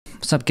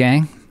What's up,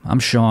 gang? I'm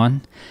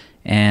Sean,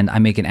 and I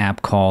make an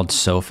app called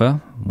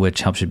Sofa, which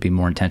helps you be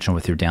more intentional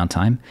with your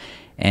downtime.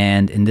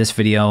 And in this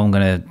video, I'm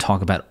going to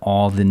talk about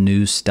all the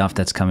new stuff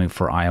that's coming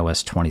for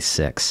iOS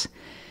 26.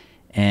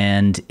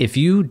 And if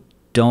you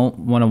don't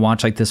want to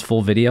watch like this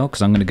full video,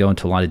 because I'm going to go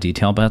into a lot of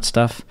detail about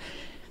stuff,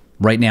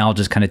 right now I'll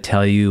just kind of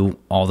tell you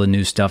all the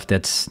new stuff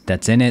that's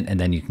in it, and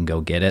then you can go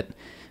get it,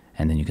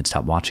 and then you can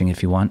stop watching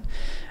if you want.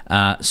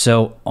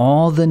 So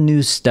all the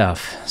new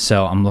stuff.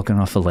 So I'm looking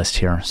off a list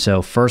here.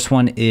 So first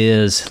one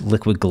is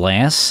Liquid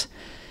Glass.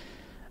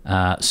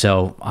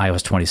 So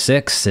iOS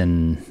 26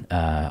 and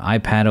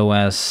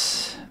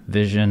iPadOS,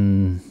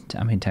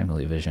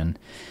 technically Vision,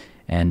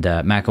 and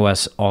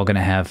macOS all going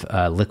to have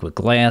Liquid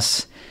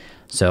Glass.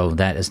 So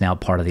that is now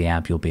part of the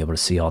app. You'll be able to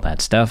see all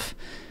that stuff.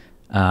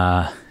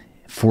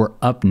 For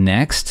up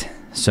next,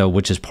 so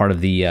which is part of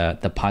the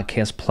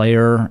podcast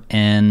player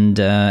and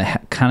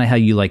kind of how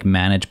you like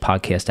manage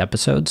podcast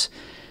episodes.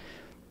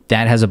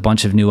 That has a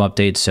bunch of new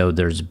updates. So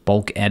there's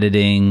bulk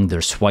editing,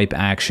 there's swipe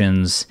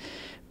actions,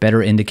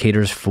 better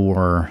indicators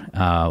for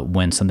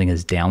when something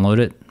is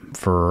downloaded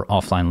for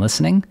offline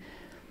listening,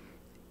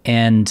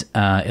 and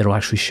it'll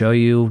actually show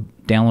you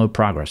download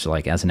progress. So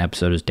like as an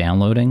episode is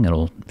downloading,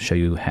 it'll show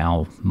you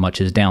how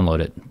much is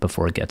downloaded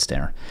before it gets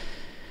there.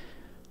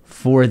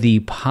 For the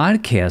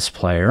podcast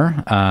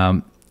player,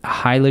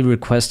 highly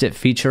requested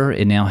feature,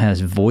 it now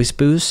has voice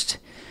boost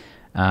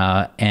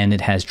and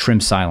it has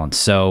trim silence.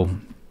 So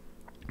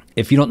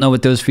if you don't know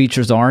what those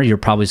features are, you're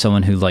probably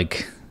someone who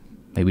like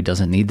maybe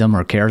doesn't need them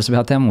or cares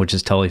about them, which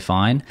is totally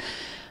fine.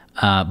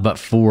 But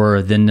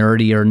for the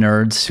nerdier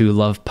nerds who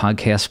love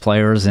podcast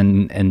players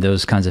and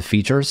those kinds of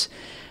features,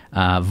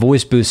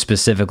 voice boost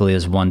specifically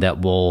is one that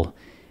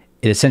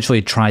it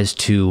essentially tries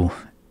to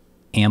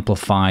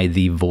amplify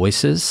the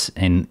voices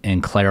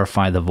and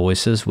clarify the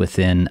voices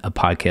within a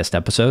podcast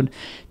episode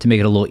to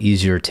make it a little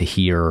easier to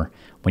hear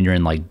when you're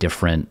in like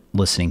different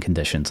listening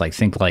conditions. Like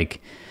think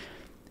like,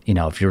 you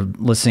know, if you're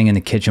listening in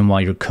the kitchen while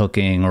you're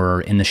cooking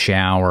or in the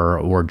shower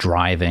or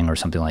driving or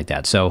something like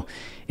that. So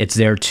it's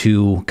there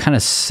to kind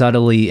of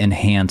subtly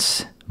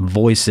enhance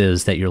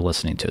voices that you're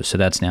listening to. So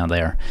that's now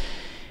there.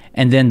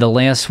 And then the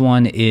last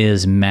one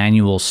is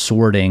manual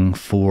sorting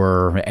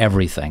for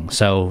everything.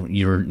 So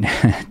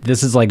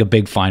this is like a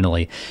big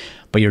finally,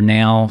 but you're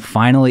now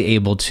finally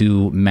able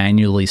to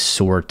manually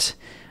sort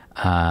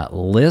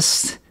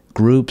lists,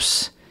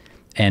 groups,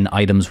 and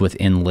items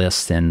within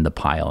lists and the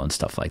pile and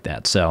stuff like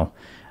that. So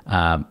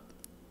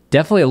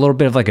definitely a little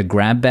bit of like a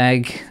grab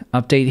bag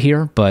update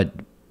here, but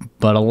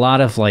a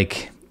lot of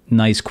like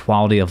nice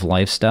quality of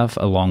life stuff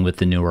along with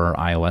the newer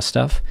iOS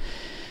stuff.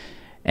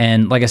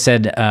 And like I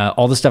said,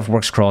 all the stuff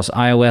works across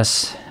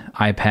iOS,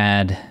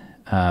 iPad,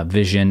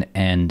 Vision,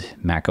 and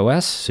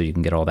macOS, so you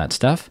can get all that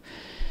stuff.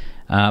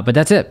 But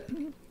that's it.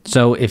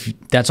 So if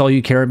that's all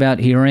you care about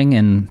hearing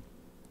and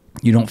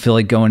you don't feel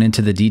like going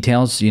into the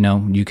details, you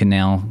know, you can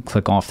now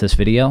click off this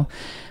video.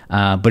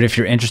 But if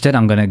you're interested,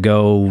 I'm going to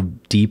go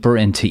deeper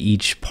into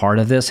each part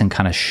of this and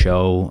kind of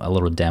show a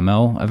little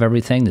demo of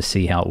everything to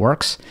see how it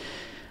works.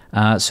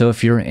 So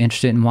if you're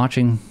interested in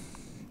watching,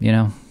 you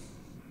know,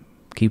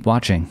 keep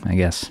watching, I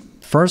guess.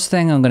 First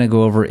thing I'm going to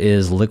go over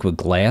is Liquid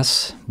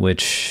Glass,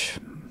 which,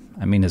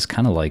 I mean, is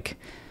kind of like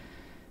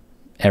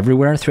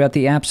everywhere throughout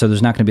the app. So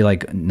there's not going to be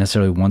like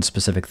necessarily one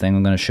specific thing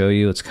I'm going to show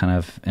you. It's kind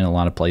of in a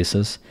lot of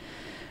places.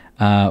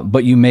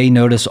 But you may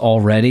notice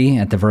already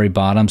at the very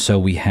bottom, so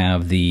we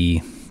have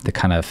the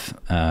kind of,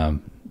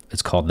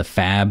 it's called the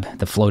FAB,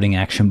 the floating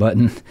action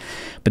button.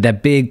 But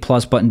that big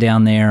plus button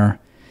down there,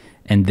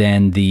 and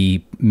then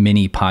the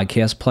mini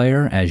podcast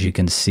player, as you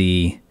can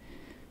see,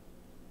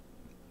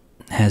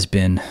 has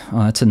been,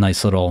 oh, that's a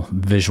nice little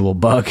visual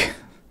bug.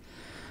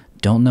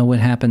 Don't know what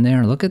happened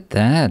there. Look at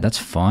that. That's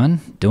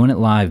fun. Doing it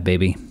live,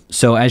 baby.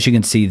 So as you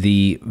can see,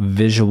 the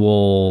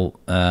visual,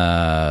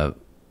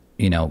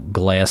 you know,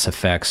 glass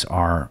effects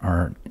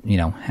are, you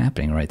know,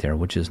 happening right there,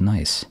 which is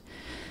nice.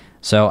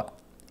 So,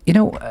 you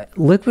know,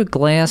 Liquid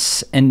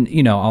Glass, and,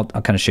 you know, I'll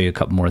kind of show you a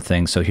couple more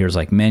things. So here's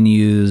like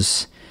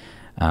menus.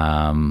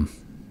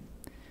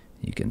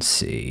 You can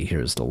see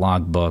here's the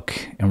logbook,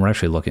 and we're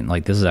actually looking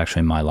like this is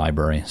actually my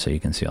library, so you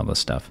can see all this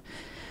stuff.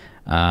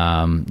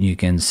 You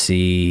can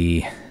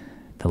see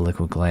the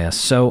Liquid Glass.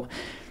 So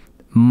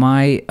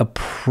my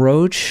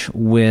approach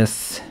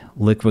with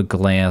Liquid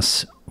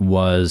Glass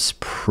was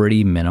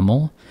pretty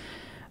minimal.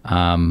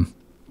 You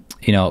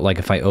know, like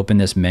if I open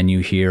this menu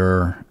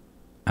here,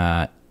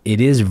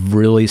 it is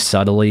really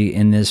subtly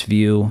in this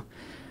view,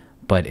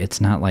 but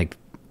it's not like,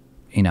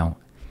 you know,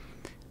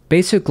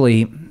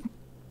 basically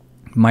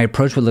my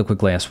approach with Liquid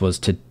Glass was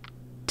to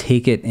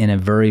take it in a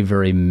very,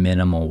 very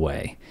minimal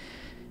way,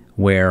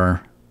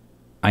 where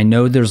I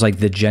know there's like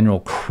the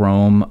general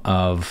Chrome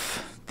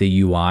of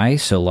the UI,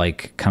 so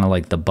like kind of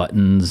like the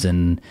buttons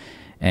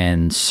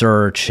and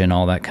search and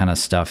all that kind of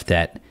stuff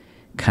that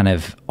kind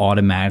of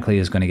automatically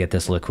is going to get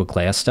this Liquid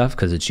Glass stuff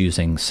because it's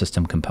using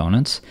system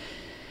components.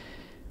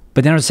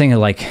 But then I was saying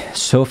like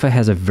Sofa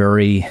has a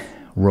very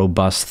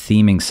robust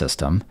theming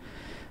system.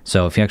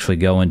 So if you actually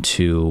go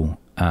into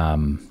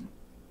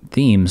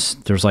themes,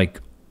 there's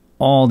like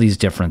all these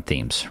different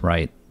themes,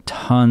 right?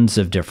 Tons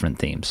of different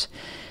themes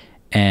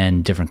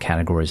and different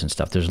categories and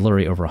stuff. There's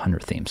literally over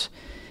 100 themes.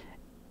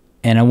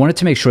 And I wanted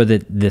to make sure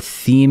that the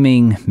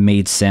theming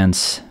made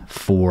sense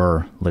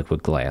for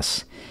Liquid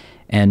Glass.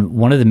 And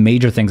one of the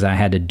major things I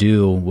had to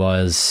do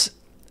was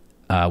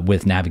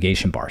with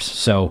navigation bars.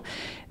 So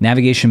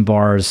navigation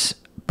bars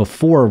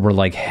before were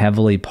like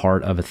heavily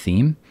part of a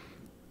theme.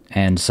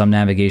 And some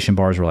navigation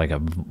bars were like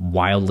a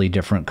wildly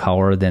different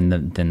color than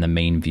the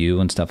main view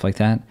and stuff like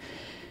that.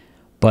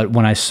 But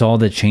when I saw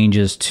the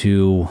changes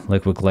to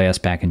Liquid Glass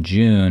back in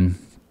June,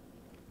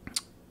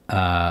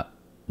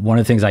 one of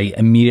the things I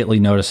immediately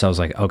noticed, I was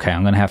like, okay,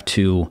 I'm going to have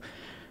to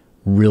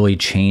really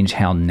change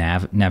how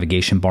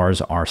navigation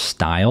bars are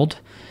styled.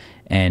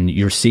 And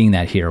you're seeing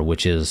that here,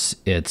 which is,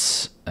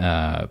 it's,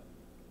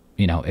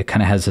 you know, it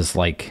kind of has this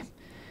like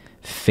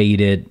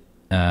faded,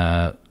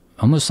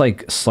 almost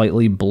like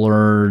slightly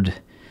blurred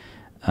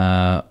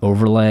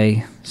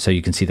overlay, so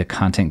you can see the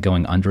content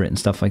going under it and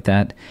stuff like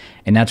that.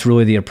 And that's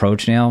really the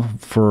approach now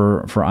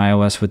for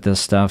iOS with this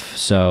stuff.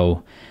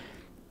 So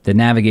the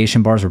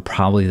navigation bars were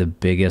probably the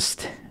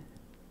biggest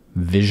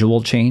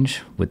visual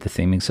change with the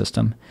theming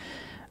system.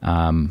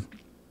 And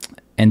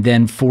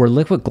then for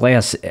Liquid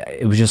Glass,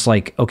 it was just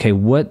like, okay,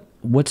 what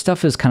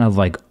stuff is kind of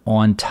like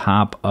on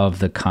top of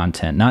the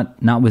content,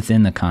 not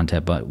within the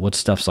content, but what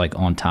stuff's like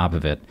on top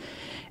of it.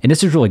 And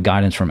this is really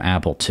guidance from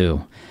Apple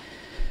too.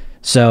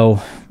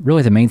 So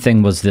really the main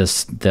thing was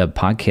the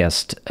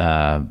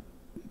podcast,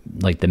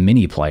 like the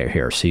mini player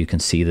here. So you can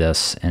see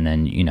this, and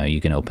then, you know,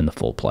 you can open the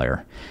full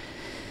player.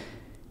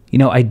 You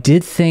know, I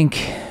did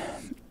think,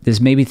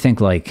 this made me think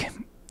like,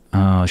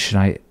 should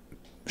I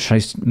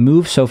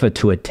move Sofa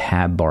to a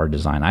tab bar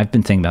design? I've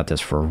been thinking about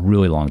this for a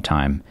really long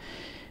time,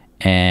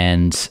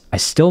 and I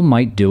still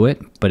might do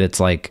it, but it's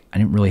like, I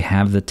didn't really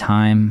have the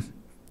time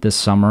this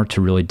summer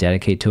to really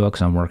dedicate to it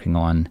because I'm working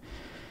on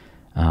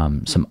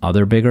some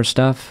other bigger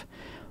stuff.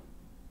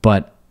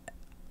 But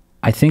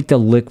I think the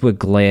Liquid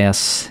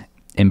Glass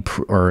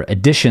or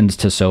additions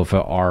to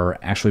Sofa are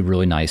actually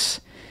really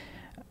nice.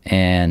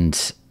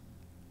 And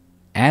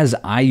as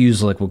I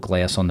use Liquid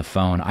Glass on the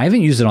phone, I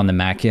haven't used it on the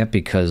Mac yet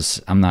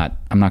because I'm not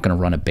going to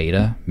run a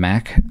beta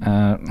Mac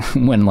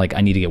when like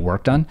I need to get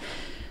work done.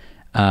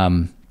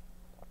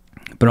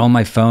 But on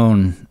my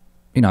phone,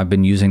 you know, I've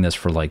been using this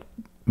for like,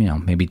 you know,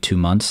 maybe 2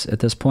 months at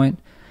this point.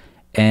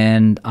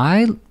 And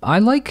I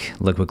like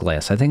Liquid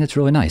Glass. I think it's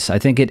really nice. I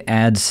think it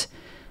adds,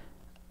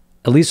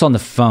 at least on the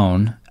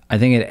phone, I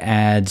think it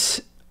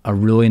adds a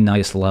really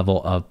nice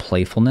level of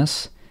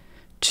playfulness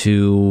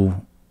to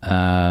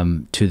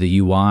the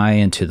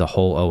UI and to the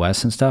whole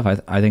OS and stuff.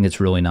 I think it's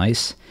really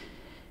nice.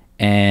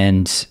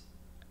 And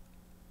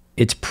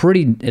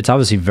it's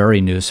obviously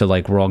very new. So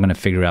like, we're all going to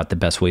figure out the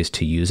best ways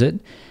to use it.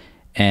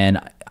 And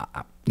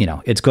you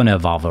know, it's going to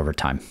evolve over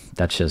time.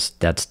 That's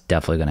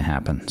definitely going to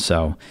happen.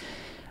 So,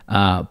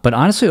 but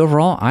honestly,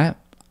 overall,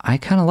 I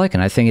kind of like it.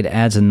 I think it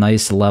adds a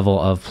nice level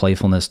of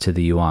playfulness to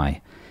the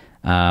UI.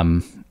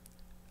 I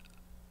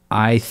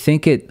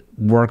think it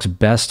works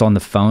best on the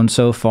phone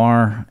so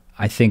far.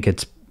 I think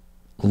it's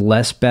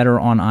less better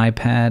on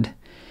iPad.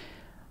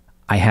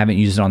 I haven't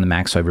used it on the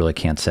Mac, so I really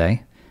can't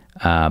say.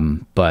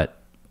 But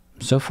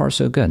so far,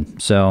 so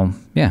good. So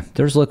yeah,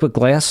 there's Liquid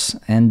Glass,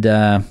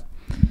 and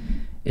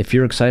if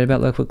you're excited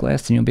about Liquid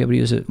Glass, then you'll be able to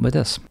use it with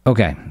this.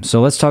 Okay, so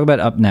let's talk about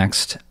Up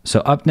Next. So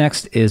Up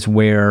Next is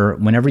where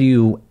whenever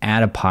you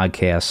add a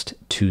podcast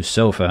to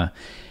Sofa,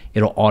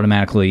 it'll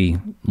automatically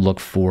look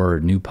for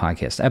new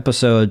podcast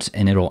episodes,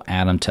 and it'll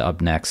add them to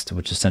Up Next,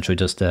 which is essentially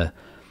just a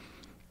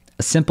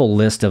simple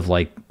list of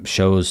like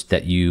shows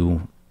that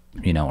you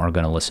know are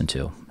going to listen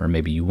to, or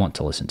maybe you want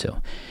to listen to.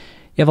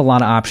 You have a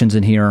lot of options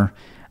in here.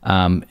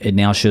 It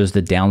now shows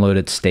the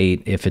downloaded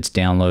state. If it's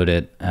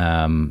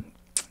downloaded,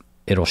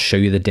 it'll show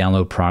you the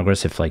download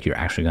progress if like you're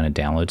actually going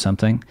to download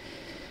something.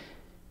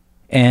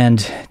 And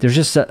there's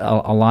just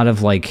a lot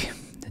of like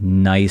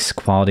nice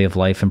quality of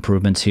life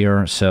improvements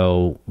here.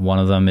 So one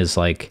of them is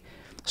like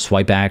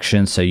swipe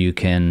action, so you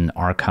can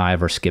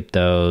archive or skip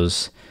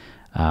those,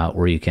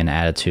 or you can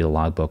add it to the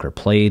logbook or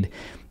played.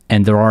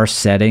 And there are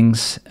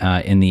settings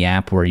in the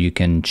app where you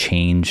can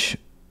change,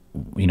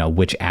 you know,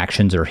 which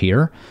actions are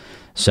here.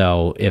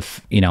 So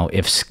if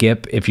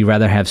you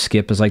rather have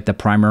skip as like the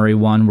primary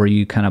one where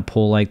you kind of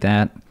pull like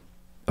that,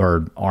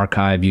 or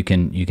archive, you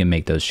can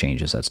make those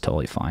changes. That's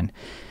totally fine.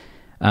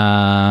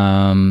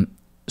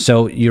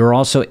 So you're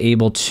also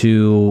able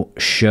to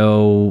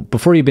show,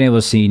 before you've been able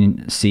to see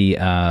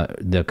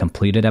the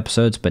completed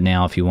episodes, but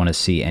now if you want to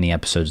see any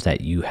episodes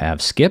that you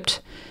have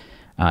skipped,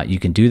 you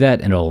can do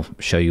that, and it'll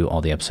show you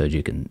all the episodes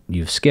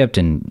you've skipped,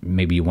 and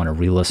maybe you want to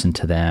re-listen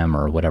to them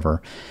or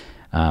whatever.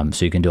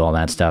 So you can do all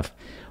that stuff.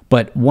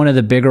 But one of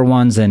the bigger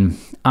ones, and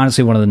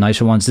honestly one of the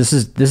nicer ones, this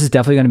is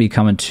definitely going to be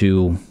coming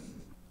to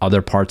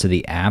other parts of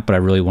the app, but I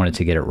really wanted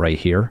to get it right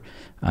here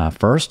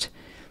first,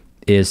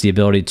 is the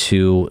ability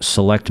to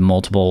select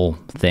multiple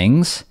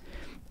things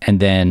and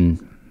then,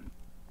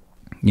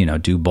 you know,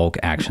 do bulk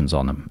actions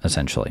on them,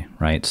 essentially,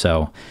 right?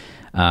 So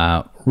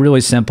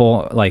Really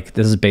simple. Like,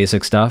 this is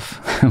basic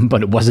stuff,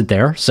 but it wasn't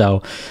there.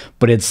 So,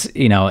 but it's,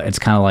 you know, it's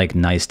kind of like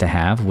nice to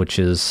have, which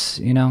is,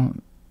 you know,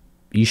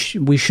 we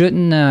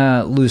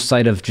shouldn't lose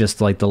sight of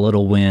just like the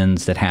little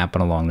wins that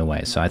happen along the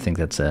way. So I think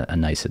that's a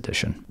nice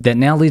addition. That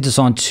now leads us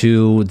on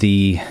to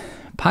the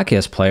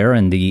podcast player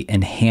and the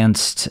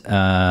enhanced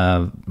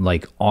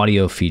like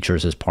audio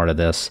features as part of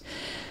this.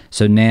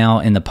 So now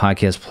in the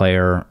podcast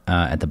player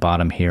at the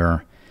bottom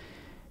here,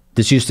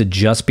 this used to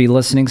just be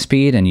listening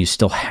speed, and you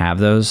still have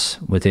those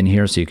within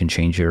here, so you can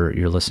change your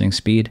listening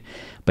speed.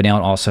 But now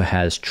it also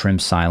has trim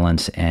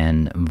silence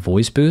and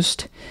voice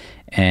boost.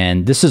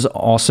 And this is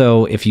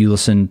also, if you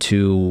listen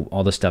to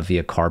all the stuff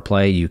via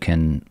CarPlay, you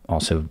can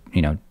also,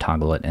 you know,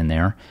 toggle it in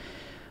there.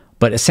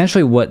 But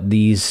essentially what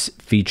these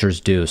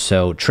features do,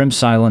 so trim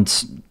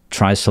silence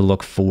tries to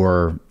look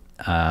for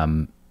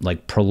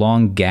like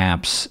prolonged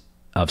gaps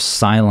of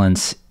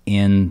silence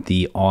in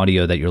the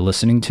audio that you're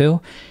listening to,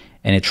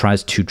 and it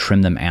tries to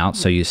trim them out,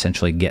 so you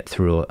essentially get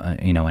through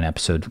you know, an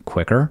episode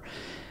quicker.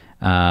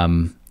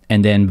 And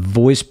then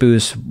voice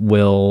boost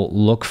will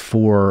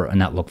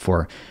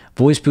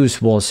voice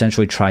boost will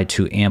essentially try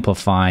to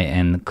amplify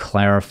and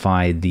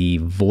clarify the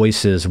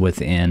voices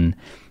within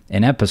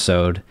an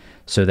episode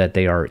so that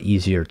they are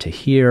easier to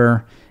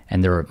hear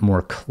and they're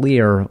more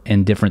clear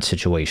in different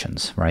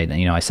situations, right? And,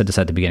 you know, I said this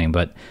at the beginning,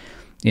 but,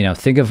 you know,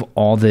 think of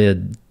all the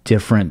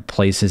different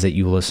places that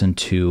you listen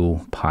to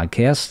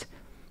podcasts.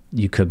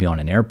 You could be on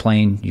an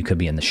airplane, you could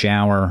be in the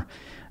shower,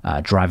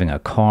 driving a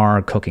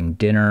car, cooking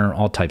dinner,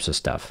 all types of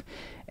stuff.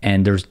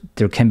 And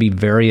there can be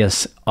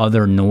various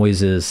other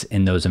noises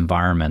in those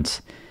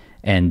environments.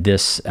 And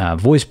this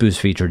voice boost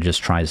feature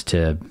just tries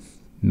to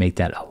make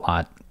that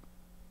not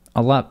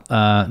a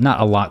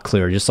lot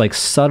clearer, just like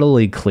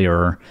subtly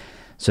clearer,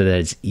 so that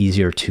it's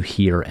easier to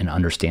hear and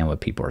understand what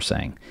people are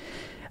saying.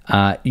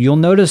 You'll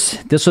notice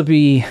this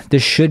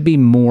should be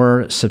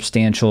more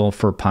substantial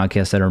for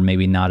podcasts that are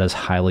maybe not as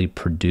highly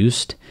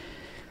produced.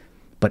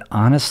 But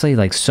honestly,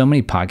 like, so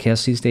many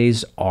podcasts these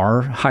days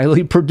are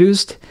highly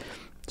produced.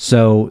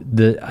 So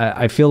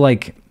I feel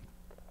like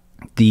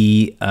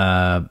the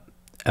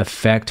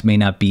effect may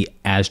not be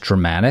as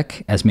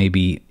dramatic as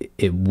maybe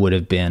it would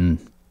have been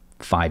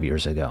 5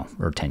 years ago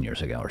or 10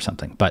 years ago or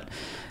something. But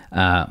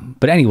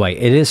anyway,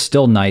 it is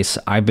still nice.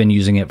 I've been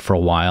using it for a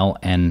while,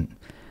 and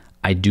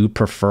I do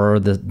prefer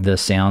the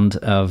sound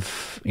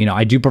of, you know,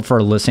 I do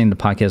prefer listening to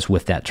podcasts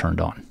with that turned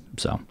on.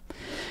 So,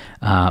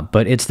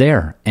 but it's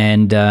there,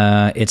 and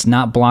it's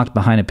not blocked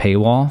behind a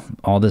paywall.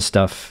 All this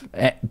stuff,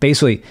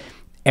 basically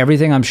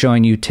everything I'm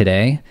showing you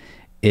today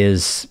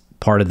is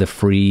part of the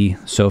free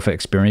Sofa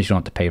experience. You don't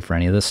have to pay for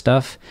any of this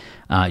stuff.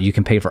 You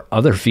can pay for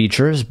other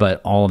features,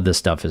 but all of this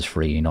stuff is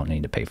free. You don't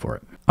need to pay for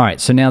it. All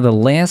right, so now the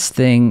last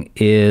thing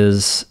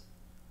is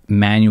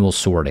manual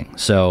sorting.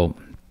 So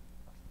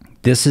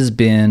this has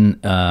been,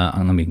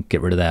 let me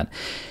get rid of that.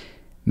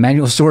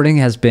 Manual sorting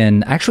has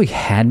been, actually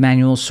had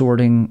manual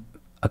sorting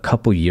a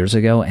couple years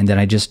ago, and then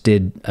I just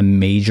did a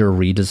major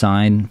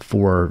redesign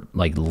for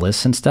like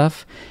lists and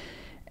stuff.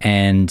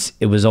 And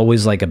it was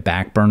always like a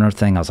back burner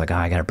thing. I was like, oh,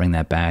 I got to bring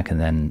that back. And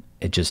then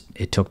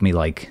it took me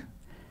like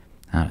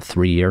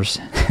 3 years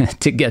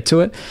to get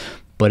to it,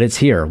 but it's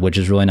here, which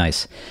is really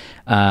nice.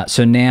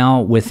 So now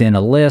within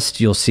a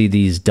list, you'll see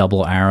these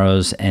double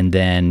arrows, and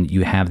then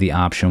you have the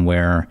option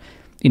where,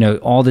 you know,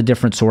 all the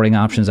different sorting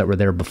options that were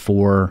there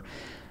before,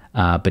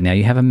 but now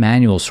you have a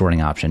manual sorting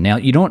option. Now,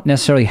 you don't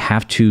necessarily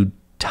have to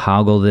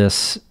toggle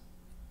this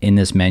in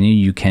this menu.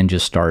 You can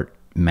just start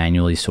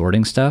manually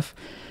sorting stuff,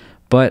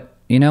 but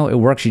you know, it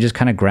works. You just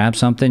kind of grab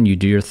something, you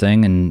do your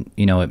thing, and,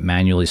 you know, it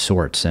manually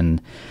sorts.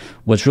 And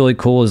what's really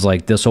cool is,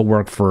 like, this will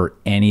work for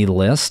any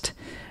list,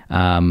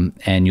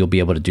 and you'll be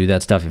able to do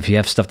that stuff. If you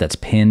have stuff that's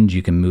pinned,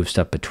 you can move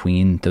stuff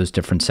between those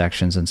different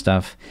sections and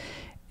stuff.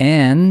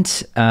 And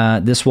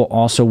this will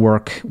also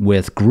work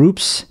with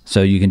groups,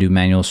 so you can do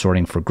manual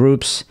sorting for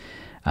groups,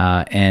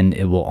 and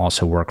it will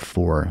also work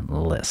for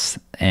lists.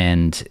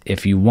 And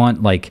if you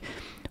want, like,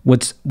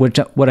 what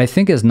I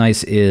think is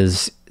nice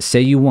is,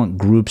 say you want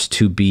groups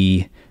to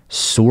be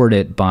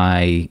sorted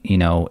by, you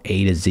know,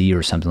 A to Z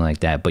or something like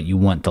that, but you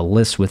want the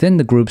lists within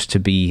the groups to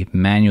be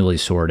manually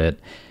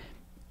sorted.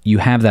 You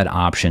have that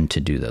option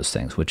to do those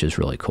things, which is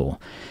really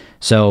cool.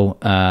 So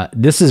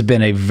this has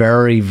been a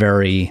very,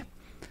 very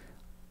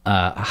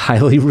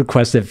highly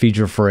requested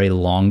feature for a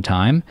long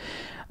time.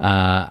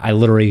 I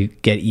literally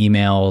get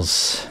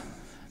emails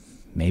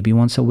maybe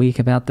once a week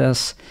about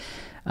this.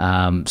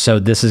 So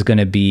this is going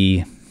to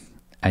be,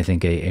 I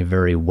think, a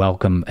very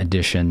welcome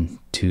addition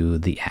to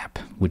the app,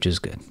 which is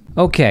good.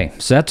 Okay,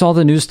 so that's all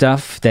the new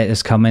stuff that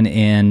is coming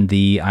in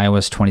the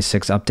iOS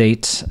 26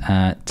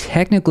 update,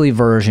 technically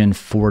version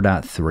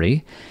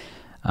 4.3,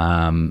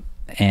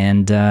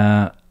 and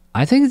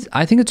I think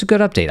it's a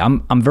good update.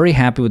 I'm very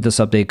happy with this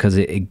update because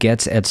it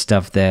gets at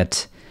stuff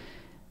that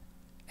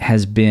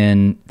has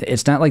been.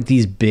 It's not like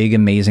these big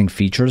amazing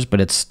features, but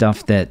it's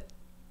stuff that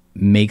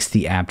makes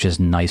the app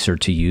just nicer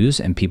to use,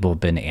 and people have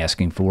been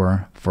asking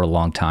for a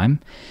long time.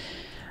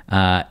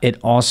 It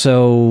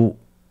also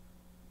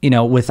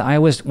with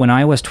iOS, when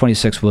iOS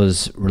 26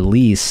 was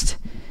released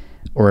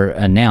or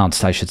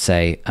announced, I should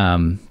say,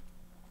 I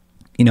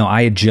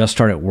had just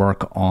started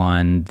work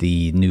on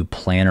the new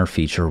planner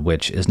feature,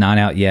 which is not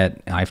out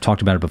yet. I've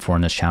talked about it before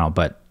on this channel,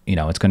 but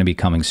it's going to be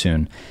coming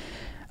soon.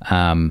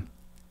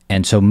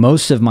 And so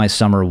most of my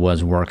summer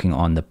was working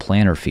on the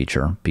planner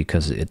feature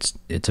because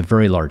it's a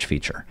very large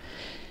feature.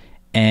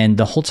 And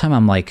the whole time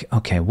I'm like,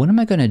 okay, what am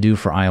I going to do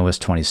for iOS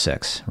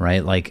 26,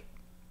 right? Like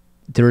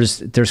there's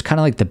kind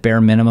of like the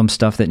bare minimum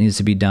stuff that needs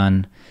to be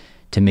done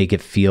to make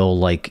it feel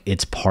like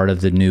it's part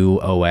of the new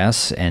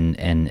OS and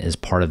is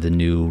part of the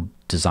new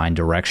design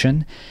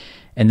direction.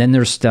 And then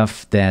there's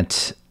stuff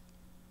that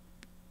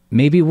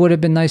maybe would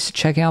have been nice to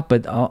check out,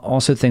 but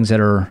also things that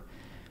are,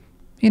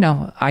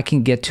 I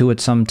can get to it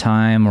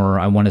sometime, or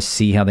I want to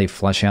see how they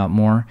flesh out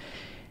more.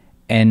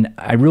 And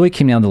I really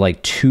came down to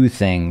like two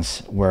things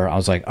where I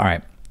was like, all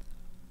right,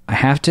 I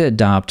have to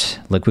adopt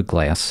liquid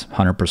glass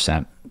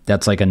 100%.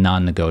 That's like a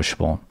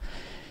non-negotiable.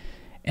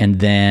 And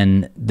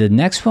then the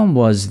next one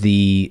was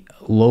the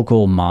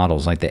local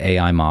models, like the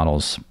AI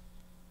models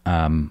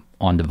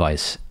on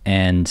device.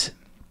 And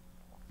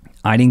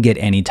I didn't get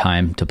any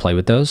time to play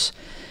with those.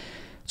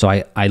 So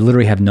I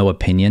literally have no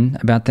opinion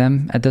about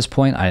them at this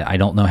point. I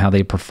don't know how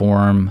they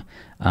perform.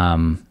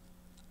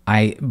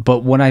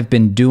 But what I've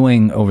been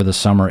doing over the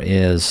summer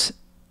is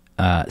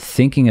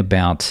thinking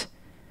about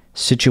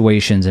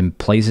situations and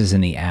places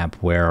in the app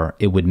where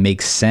it would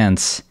make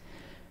sense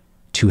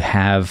to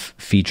have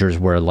features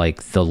where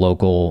like the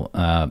local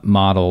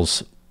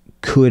models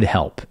could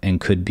help and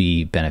could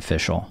be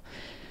beneficial.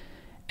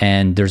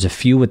 And there's a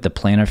few with the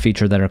planner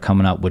feature that are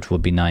coming up, which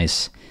would be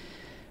nice.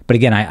 But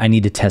again, I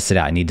need to test it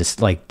out. I need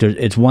to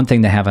it's one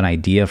thing to have an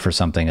idea for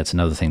something. It's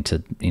another thing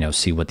to,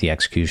 see what the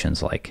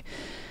execution's like.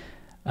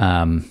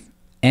 And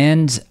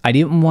I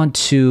didn't want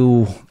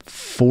to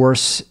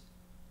force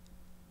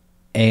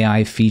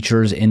AI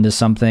features into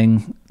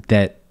something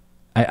that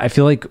I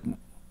feel like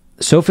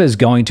Sofa is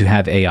going to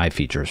have AI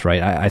features,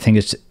 right? I think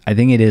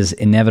it is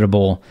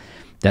inevitable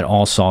that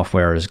all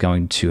software is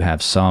going to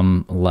have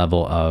some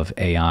level of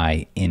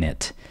AI in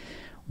it,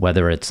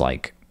 whether it's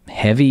like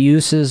heavy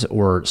uses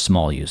or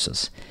small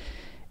uses.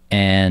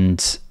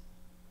 And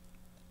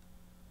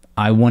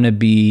I just want to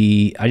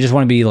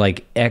be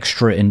like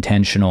extra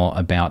intentional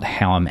about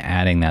how I'm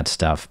adding that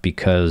stuff,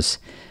 because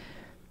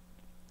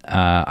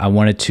I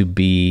want it to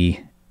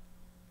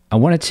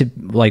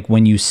like,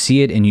 when you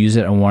see it and use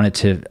it, I want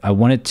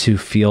it to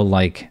feel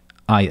like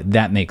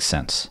that makes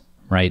sense,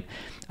 right?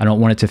 I don't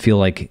want it to feel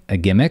like a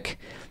gimmick.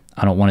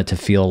 I don't want it to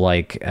feel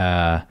like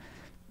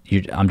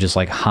I'm just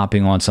like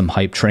hopping on some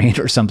hype train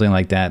or something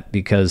like that,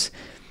 because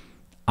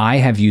I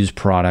have used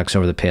products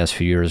over the past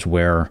few years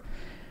where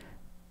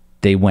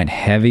they went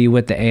heavy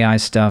with the AI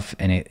stuff,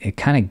 and it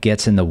kind of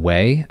gets in the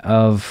way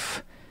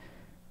of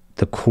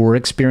the core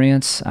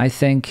experience, I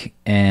think.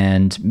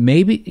 And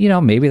maybe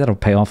that'll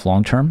pay off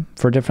long term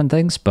for different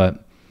things,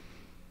 but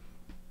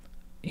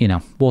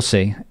we'll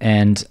see.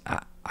 And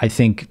I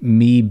think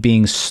me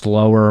being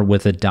slower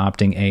with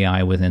adopting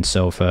AI within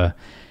Sofa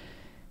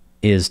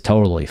is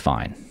totally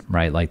fine,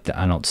 right? Like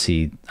I don't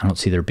see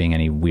there being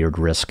any weird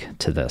risk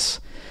to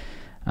this.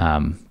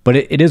 But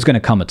it is going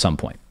to come at some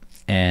point,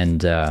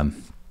 and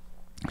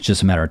it's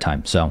just a matter of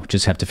time. So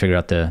just have to figure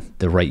out the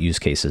right use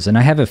cases. And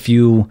I have a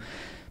few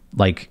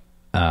like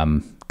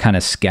kind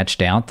of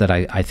sketched out that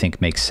I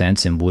think makes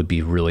sense and would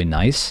be really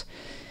nice,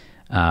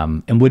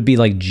 and would be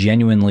like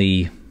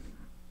genuine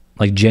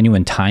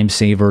time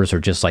savers, or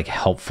just like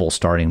helpful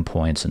starting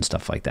points and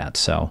stuff like that.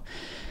 So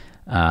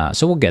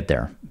we'll get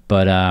there.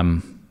 But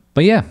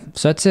yeah,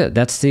 so that's it.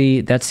 That's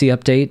the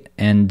update,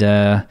 and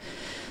I'm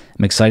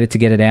excited to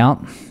get it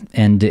out.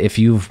 And if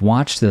you've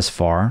watched this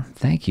far,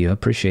 thank you. I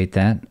appreciate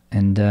that,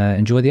 and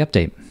enjoy the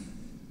update.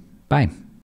 Bye.